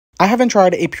I haven't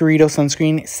tried a Purito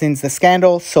sunscreen since the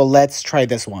scandal, so let's try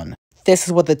this one. This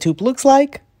is what the tube looks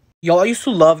like. Y'all, I used to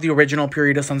love the original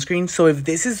Purito sunscreen, so if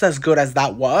this is as good as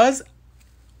that was...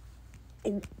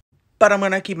 But I'm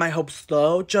gonna keep my hopes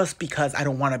low just because I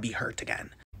don't want to be hurt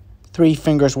again. 3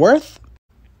 fingers worth.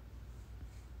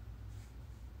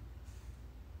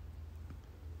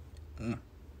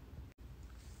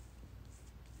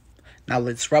 Now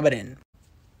let's rub it in.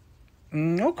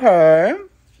 Okay.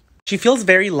 She feels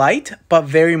very light, but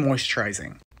very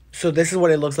moisturizing. So this is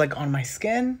what it looks like on my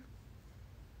skin.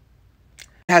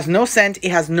 It has no scent.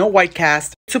 It has no white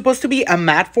cast. It's supposed to be a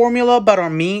matte formula, but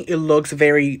on me, it looks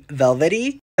very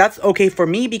velvety. That's okay for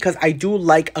me because I do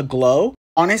like a glow.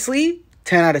 Honestly,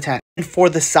 10 out of 10. And for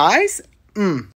the size,